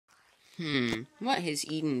What has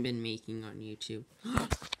Eden been making on YouTube?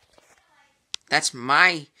 That's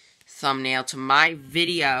my thumbnail to my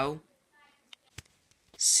video.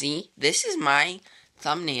 See? This is my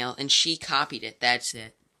thumbnail, and she copied it. That's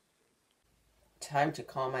it. Time to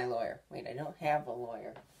call my lawyer. Wait, I don't have a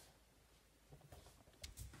lawyer.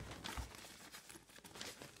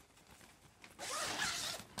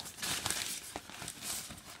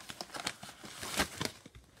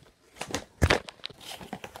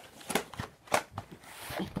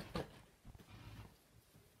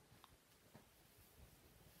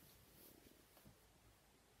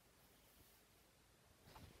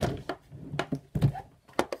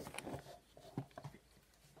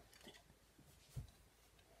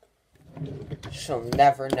 She'll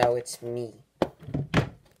never know it's me.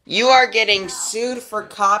 You are getting sued for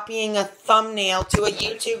copying a thumbnail to a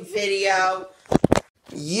YouTube video.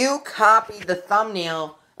 You copied the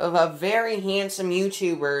thumbnail of a very handsome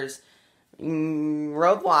YouTuber's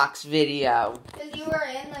Roblox video. Because you were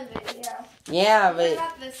in the video. Yeah, but what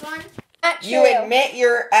about this one? Not you true. admit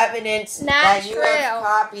your evidence Not that true. you have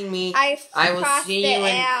copied me. I will see you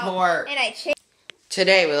in court. And I changed.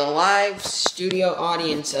 Today with a live studio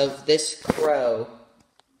audience of this crow.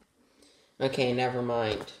 Okay, never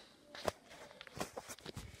mind.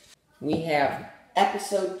 We have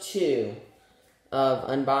episode 2 of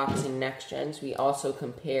Unboxing Next Gens. We also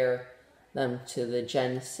compare them to the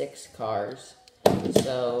Gen 6 cars.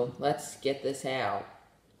 So, let's get this out.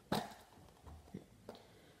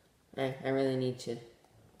 I really need to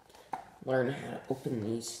learn how to open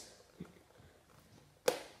these.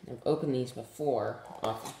 I've opened these before,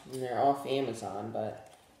 and they're off Amazon, but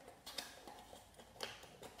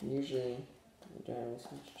usually I don't have as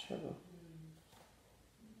much trouble.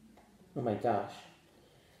 Oh my gosh.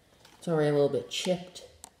 It's already a little bit chipped.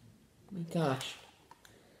 Oh my gosh.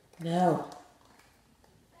 No.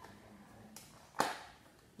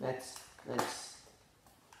 That's,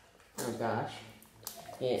 oh gosh.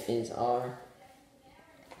 It is our,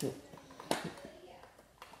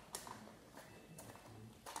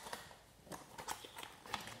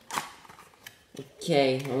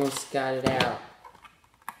 okay, almost got it out.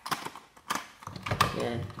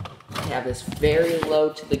 And have this very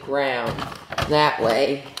low to the ground. That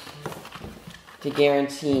way, to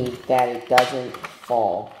guarantee that it doesn't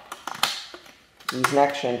fall. These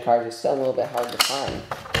next-gen cars are still a little bit hard to find.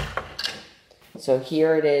 So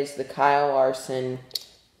here it is, the Kyle Larson,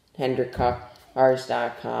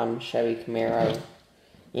 HendrickCars.com, Chevy Camaro.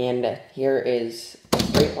 And here is a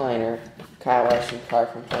Freightliner Kyle Larson car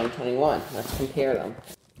from 2021. Let's compare them.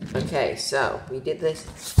 Okay, so we did this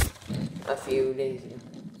a few days ago.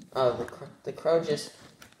 Oh, the crow just,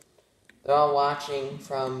 they're all watching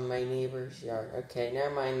from my neighbor's yard. Okay,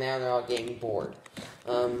 never mind, now they're all getting bored.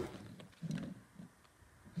 So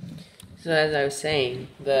as I was saying,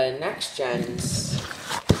 the next gens,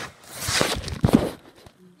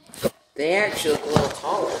 they actually look a little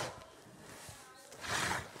taller.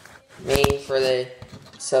 Made for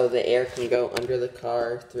so the air can go under the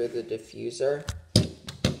car through the diffuser.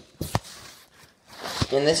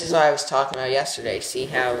 And this is what I was talking about yesterday. See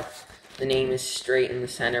how the name is straight in the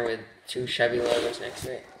center with 2 Chevy logos next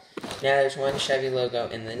to it? Now there's 1 Chevy logo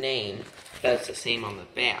in the name, but it's the same on the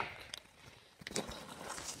back.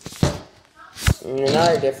 And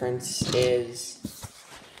another difference is,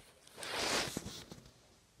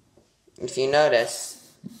 if you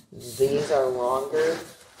notice, these are longer,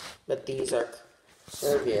 but these are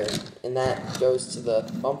curvier, and that goes to the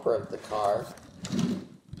bumper of the car.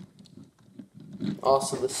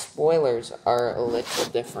 Also, the spoilers are a little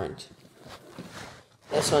different.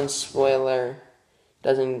 This one's spoiler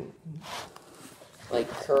doesn't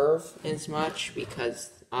curve as much because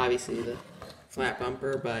obviously the flat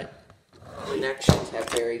bumper, but the next ones have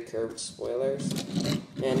very curved spoilers.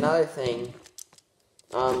 And another thing,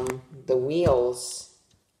 the wheels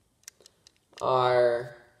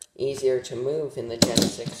are easier to move in the Gen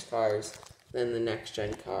 6 cars than the next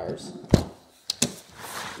gen cars.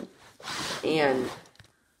 And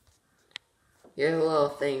here's a little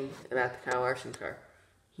thing about the Kyle Larson car.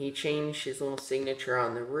 He changed his little signature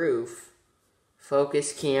on the roof.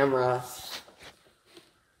 Focus camera.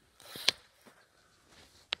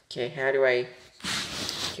 Okay, how do I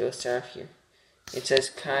start off here? It says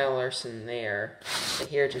Kyle Larson there. And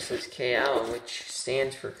here it just says KL, which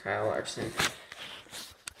stands for Kyle Larson.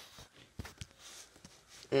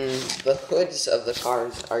 And the hoods of the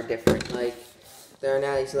cars are different. There are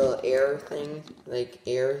now these little air things,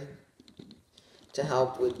 air to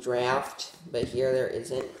help with draft, but here there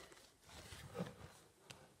isn't.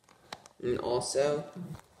 And also,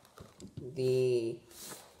 the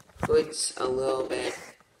hood's a little bit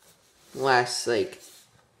less, like,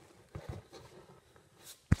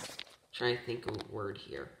 trying to think of a word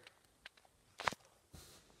here.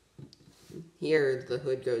 Here the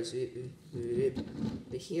hood goes,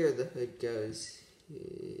 but here the hood goes.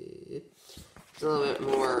 It's a little bit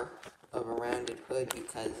more of a rounded hood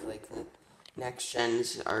because, like, the next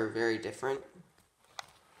gens are very different.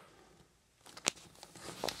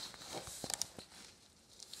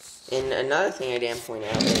 And another thing I didn't point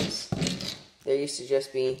out is there used to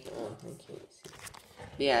just be, oh, I can't see.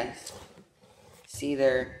 Yeah, see,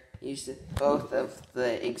 there used to, both of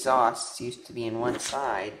the exhausts used to be in one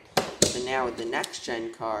side, but now with the next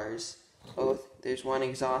gen cars, there's one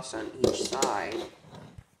exhaust on each side.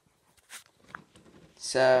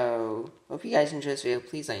 So, hope you guys enjoyed this video.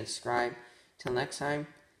 Please like and subscribe. Till next time,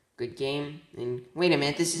 good game. And wait a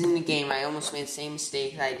minute, this isn't a game. I almost made the same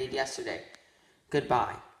mistake I did yesterday.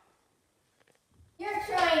 Goodbye. You're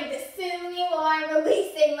trying to sue me while I'm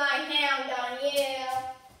releasing my hound on you.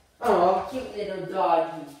 Oh, cute little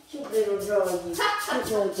doggy. Cute little doggy. Cute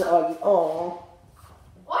little doggy. Oh.